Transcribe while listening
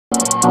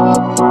Hey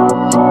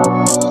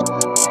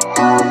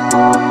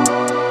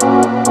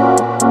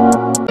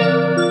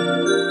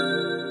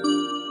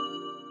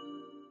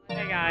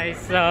guys,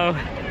 so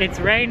it's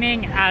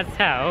raining as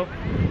hell,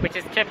 which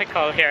is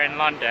typical here in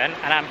London,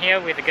 and I'm here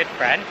with a good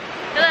friend.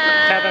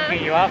 Hello! Tell them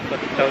who you are for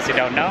those who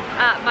don't know.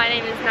 My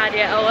name is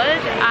Nadia,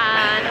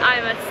 and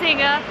I'm a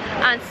singer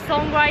and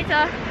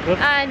songwriter. Oops.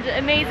 And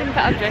amazing,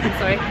 I'm joking,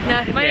 sorry.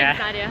 No, my name is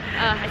Nadia,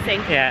 I sing.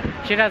 Yeah,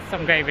 she does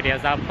some great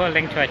videos. I'll put a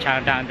link to her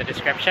channel down in the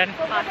description.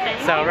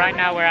 So right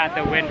now we're at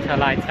the Winter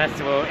Lights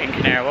Festival in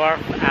Canary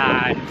Wharf,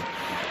 and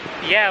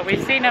yeah,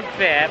 we've seen a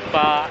bit,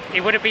 but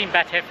it would have been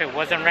better if it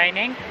wasn't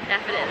raining.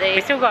 Definitely.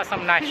 We still got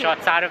some nice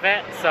shots out of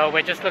it, so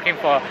we're just looking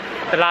for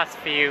the last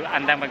few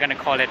and then we're going to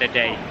call it a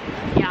day.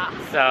 Yeah.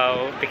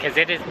 So, because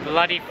it is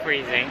bloody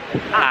freezing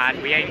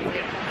and we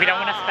don't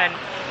want to spend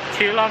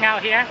too long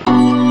out here.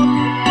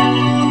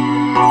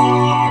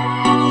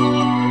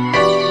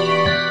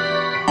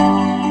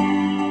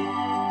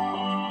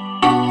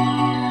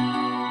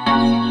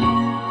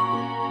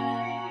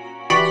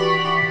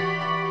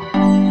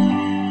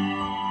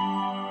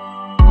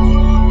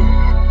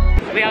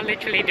 We are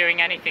literally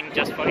doing anything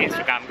just for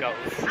Instagram goals.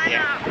 I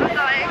know, I'm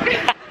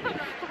dying.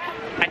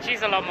 And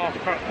she's a lot more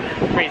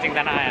freezing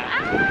than I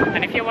am.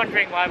 And if you're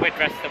wondering why we're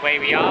dressed the way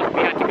we are, we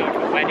had to go to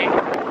a wedding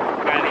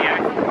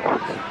earlier,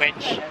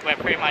 which we're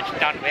pretty much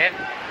done with.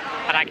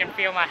 And I can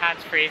feel my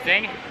hands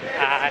freezing.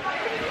 And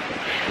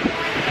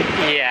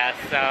yeah,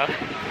 so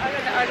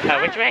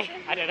which way?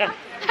 I don't know.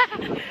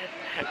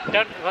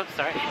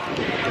 Sorry.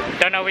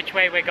 Don't know which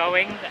way we're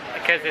going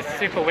because it's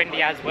super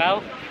windy as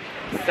well.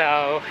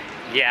 So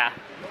yeah.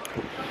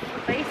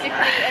 Basically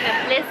in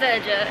a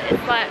blizzard,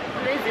 it's like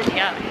blizzard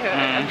out here.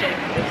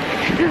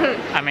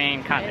 I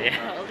mean, kind of,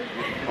 yeah.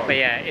 But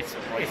yeah, it's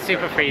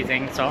super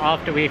freezing. So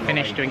after we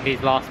finish doing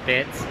these last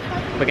bits,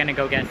 we're gonna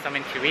go get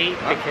something to eat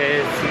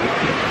because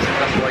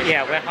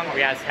yeah, we're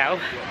hungry as hell,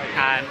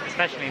 and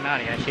especially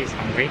Nadia, she's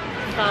hungry.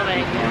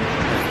 Starving.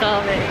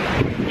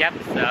 Starving. Yep.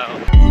 So.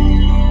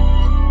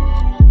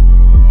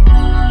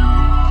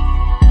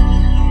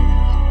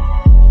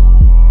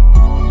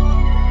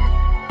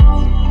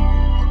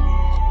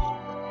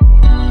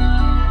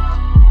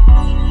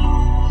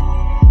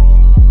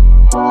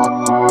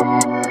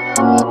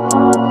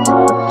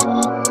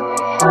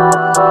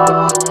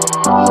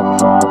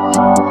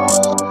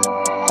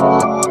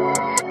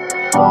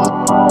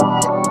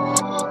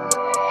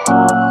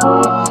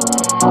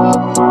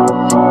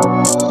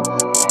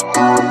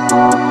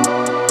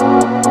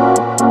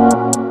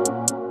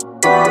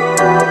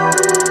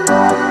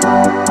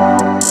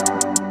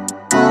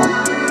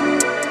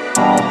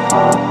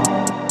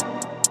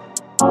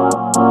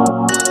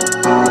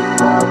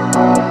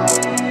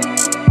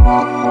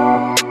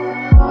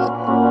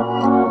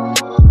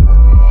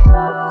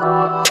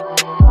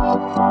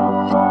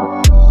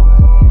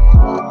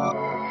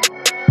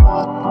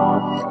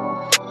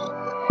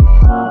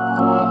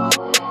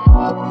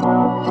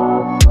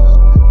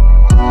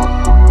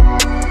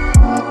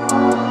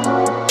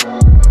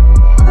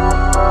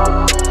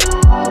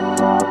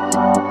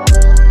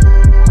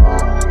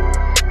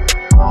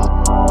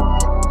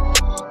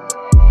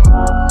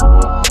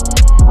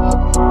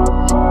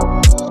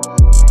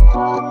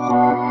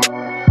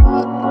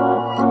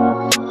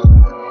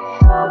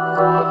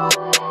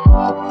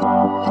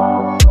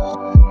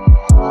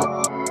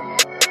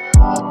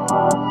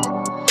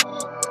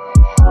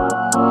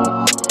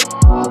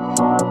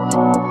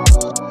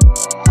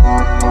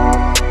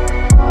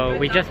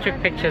 We just took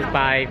pictures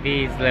by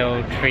these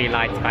little tree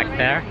lights back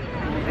there.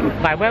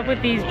 Like, where were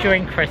these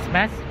during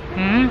Christmas?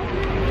 Hmm?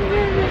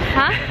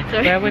 Huh?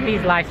 Sorry. Where were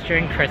these lights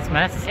during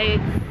Christmas?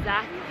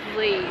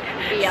 Exactly.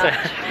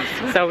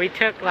 Yeah. So we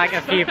took like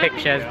a few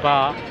pictures,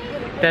 but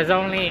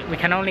we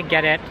can only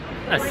get it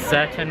a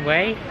certain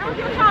way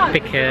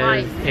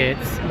because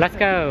it's, let's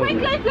go.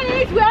 Quickly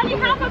please, we only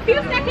have a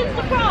few seconds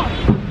to cross.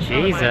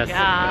 Jesus.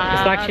 Oh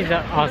it's like she's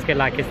asking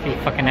like it's the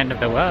fucking end of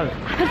the world.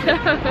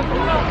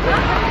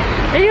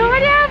 You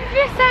already have a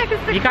few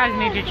seconds to You guys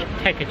need to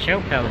take a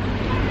chill pill.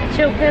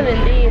 Chill pill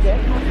indeed.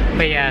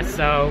 But yeah,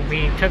 so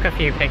we took a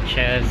few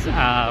pictures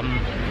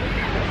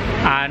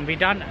and we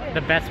done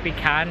the best we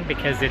can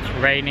because it's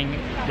raining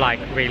like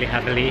really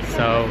heavily,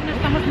 so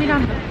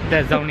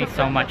there's only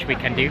so much we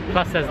can do.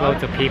 Plus there's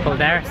loads of people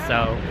there,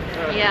 so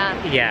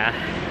yeah.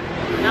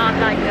 Not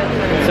like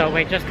this. So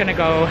we're just gonna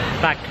go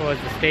back towards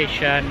the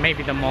station,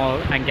 maybe the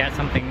mall, and get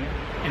something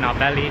in our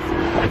bellies,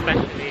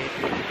 especially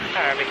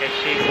her because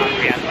she's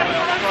hungry as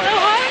well.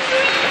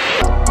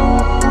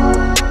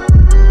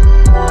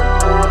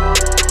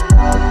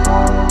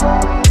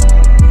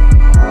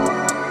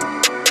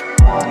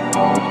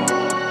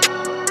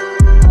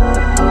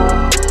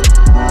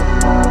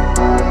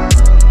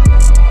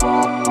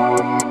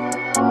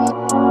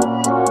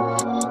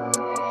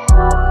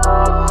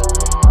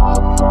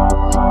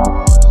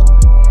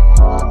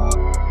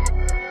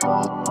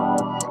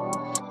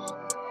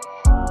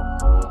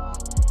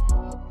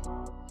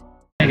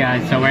 Hey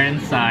guys, so we're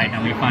inside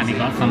and we finally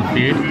got some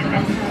food.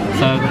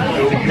 So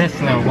this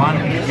little one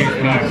introduced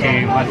me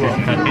to what's this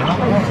cooking?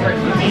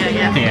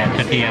 Yeah.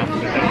 tortilla.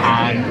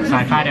 And so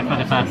I tried it for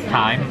the first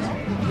time,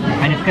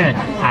 and it's good.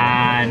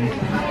 And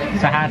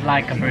so I had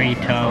like a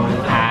burrito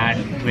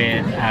and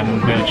with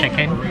grilled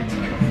chicken,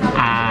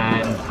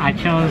 and I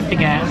chose to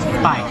get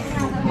spice.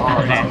 That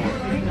was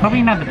it.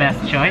 Probably not the best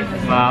choice,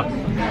 but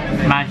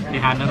managed to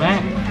handle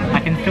it. I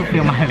can still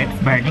feel my lips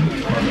burning.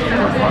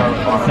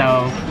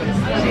 So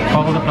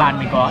all the plan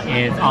we got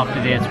is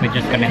after this we're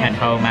just gonna head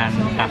home, and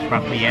that's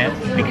roughly it,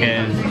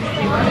 because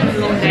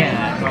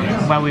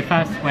yeah, well, we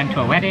first went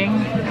to a wedding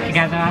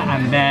together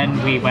and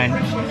then we went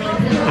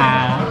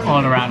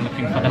all around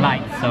looking for the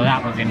lights, so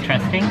that was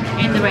interesting.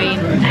 In the rain.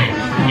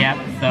 Yep,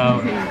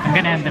 so I'm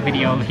gonna end the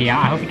video here.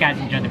 I hope you guys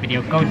enjoyed the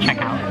video. Go check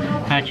out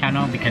her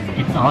channel because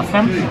it's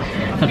awesome.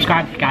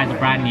 Subscribe if you guys are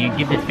brand new.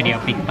 Give this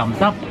video a big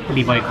thumbs up.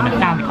 Leave all your comments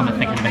down in the comment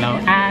section below.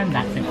 And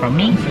that's it from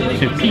me.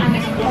 So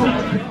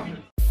peace.